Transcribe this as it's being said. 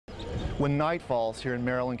When night falls here in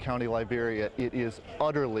Maryland County, Liberia, it is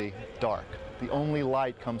utterly dark. The only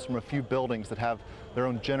light comes from a few buildings that have their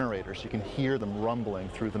own generators. You can hear them rumbling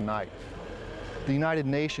through the night. The United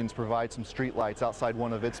Nations provides some street lights outside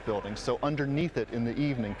one of its buildings, so underneath it in the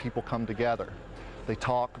evening, people come together. They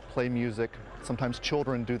talk, play music, sometimes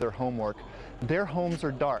children do their homework. Their homes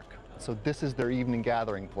are dark, so this is their evening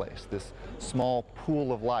gathering place, this small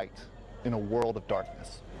pool of light in a world of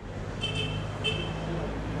darkness.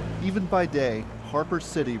 Even by day, Harper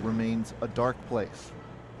City remains a dark place.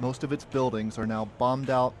 Most of its buildings are now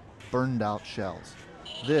bombed out, burned out shells.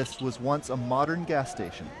 This was once a modern gas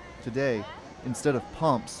station. Today, instead of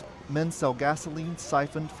pumps, men sell gasoline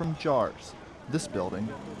siphoned from jars. This building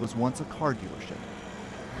was once a car dealership.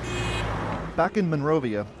 Back in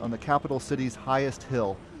Monrovia, on the capital city's highest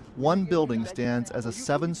hill, one building stands as a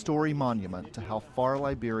 7-story monument to how far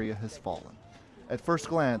Liberia has fallen. At first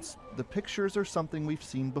glance, the pictures are something we've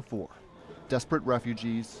seen before. Desperate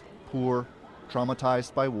refugees, poor,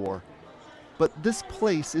 traumatized by war. But this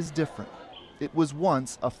place is different. It was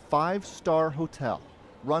once a 5-star hotel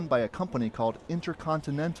run by a company called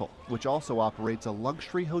Intercontinental, which also operates a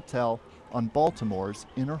luxury hotel on Baltimore's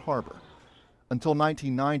Inner Harbor. Until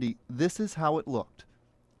 1990, this is how it looked.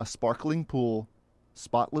 A sparkling pool,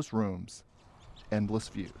 spotless rooms, endless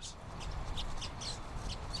views.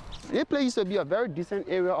 This place used to be a very decent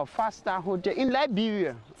area of 5-star hotel in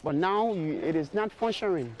Liberia, but now it is not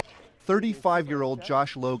functioning. 35-year-old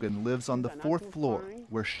Josh Logan lives on the 4th floor,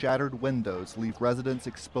 where shattered windows leave residents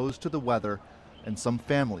exposed to the weather, and some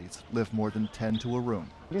families live more than 10 to a room.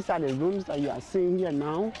 These are the rooms that you are seeing here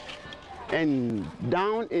now, and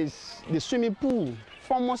down is the swimming pool,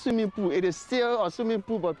 former swimming pool. It is still a swimming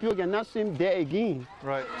pool, but people cannot swim there again.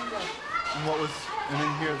 Right. And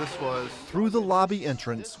in here this was? Through the lobby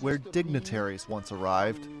entrance where dignitaries once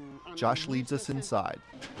arrived, Josh leads us inside.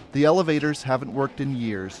 The elevators haven't worked in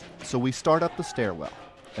years, so we start up the stairwell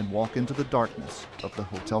and walk into the darkness of the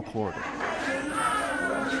hotel corridor.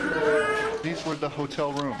 These were the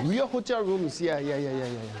hotel rooms. Real hotel rooms, yeah.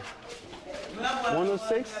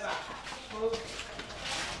 106.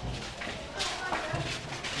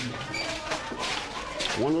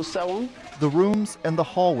 107. The rooms and the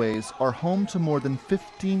hallways are home to more than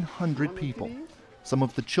 1,500 people. Some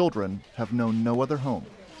of the children have known no other home.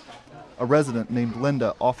 A resident named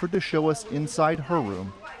Linda offered to show us inside her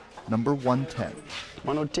room, number 110.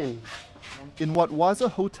 110. In what was a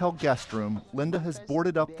hotel guest room, Linda has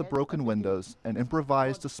boarded up the broken windows and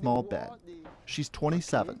improvised a small bed. She's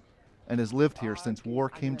 27 and has lived here since war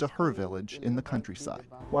came to her village in the countryside.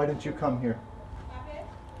 Why did you come here?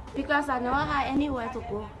 Because I never had anywhere to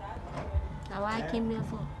go. That's what I came here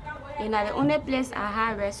for. And the only place I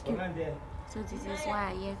had rescue. So this is why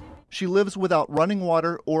I'm here. She lives without running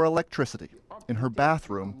water or electricity. In her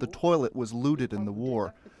bathroom, the toilet was looted in the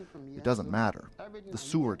war. It doesn't matter. The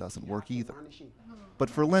sewer doesn't work either. But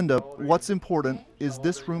for Linda, what's important is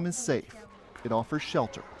this room is safe. It offers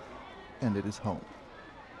shelter, and it is home.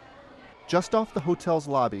 Just off the hotel's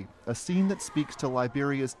lobby, a scene that speaks to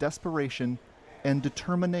Liberia's desperation and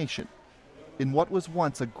determination. In what was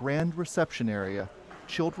once a grand reception area,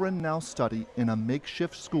 children now study in a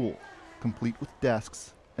makeshift school, complete with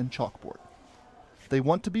desks and chalkboard. They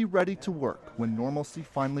want to be ready to work when normalcy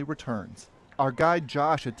finally returns. Our guide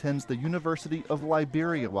Josh attends the University of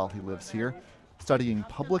Liberia while he lives here, studying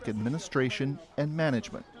public administration and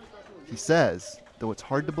management. He says, though it's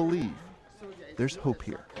hard to believe, there's hope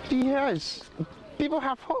here. Yes, people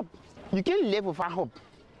have hope. You can't live without hope.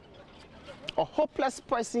 A hopeless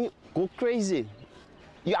person go crazy.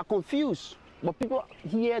 You are confused. But people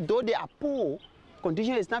here, though they are poor,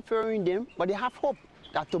 condition is not favoring them, but they have hope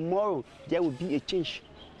that tomorrow there will be a change.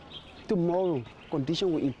 Tomorrow,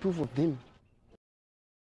 condition will improve for them.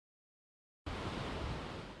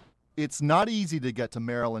 It's not easy to get to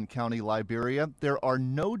Maryland County, Liberia. There are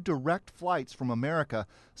no direct flights from America,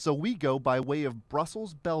 so we go by way of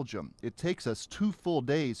Brussels, Belgium. It takes us 2 full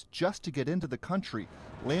days just to get into the country,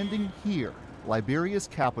 landing here, Liberia's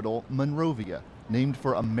capital, Monrovia, named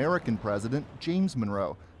for American President James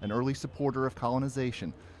Monroe, an early supporter of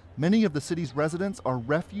colonization. Many of the city's residents are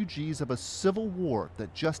refugees of a civil war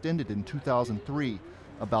that just ended in 2003.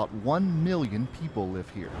 About 1 million people live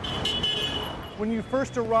here. When you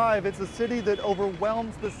first arrive, it's a city that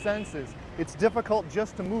overwhelms the senses. It's difficult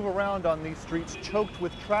just to move around on these streets, choked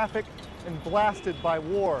with traffic and blasted by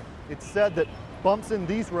war. It's said that bumps in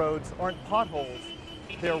these roads aren't potholes,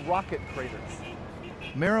 they're rocket craters.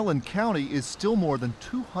 Maryland County is still more than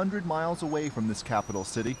 200 miles away from this capital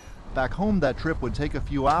city. Back home, that trip would take a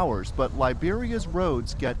few hours, but Liberia's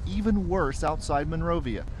roads get even worse outside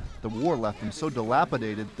Monrovia. The war left them so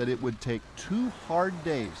dilapidated that it would take 2 hard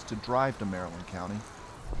days to drive to Maryland County.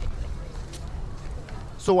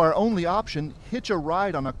 So our only option, hitch a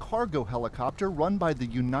ride on a cargo helicopter run by the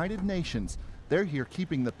United Nations. They're here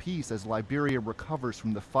keeping the peace as Liberia recovers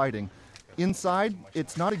from the fighting. Inside,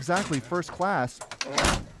 it's not exactly first class,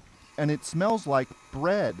 and it smells like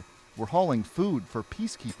bread. We're hauling food for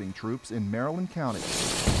peacekeeping troops in Maryland County.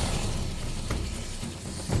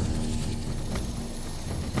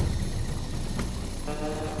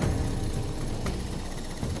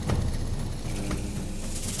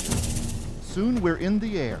 Soon we're in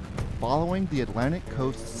the air, following the Atlantic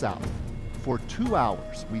coast south. For 2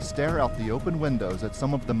 hours, we stare out the open windows at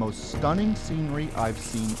some of the most stunning scenery I've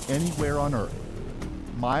seen anywhere on Earth.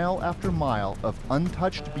 Mile after mile of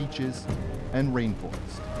untouched beaches and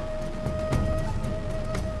rainforest.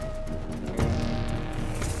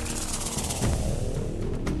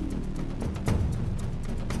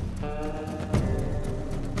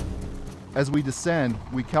 As we descend,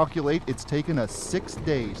 we calculate it's taken us 6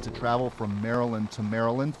 days to travel from Maryland to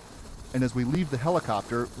Maryland. And as we leave the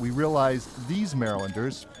helicopter, we realize these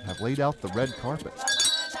Marylanders have laid out the red carpet.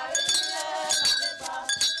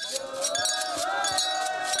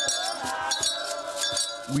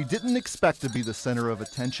 We didn't expect to be the center of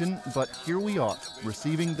attention, but here we are,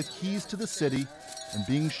 receiving the keys to the city and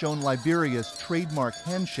being shown Liberia's trademark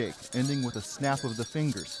handshake, ending with a snap of the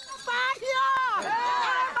fingers.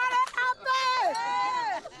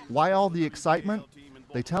 Why all the excitement?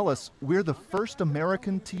 They tell us we're the first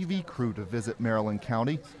American TV crew to visit Maryland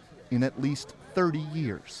County in at least 30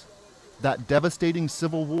 years. That devastating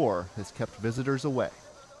civil war has kept visitors away.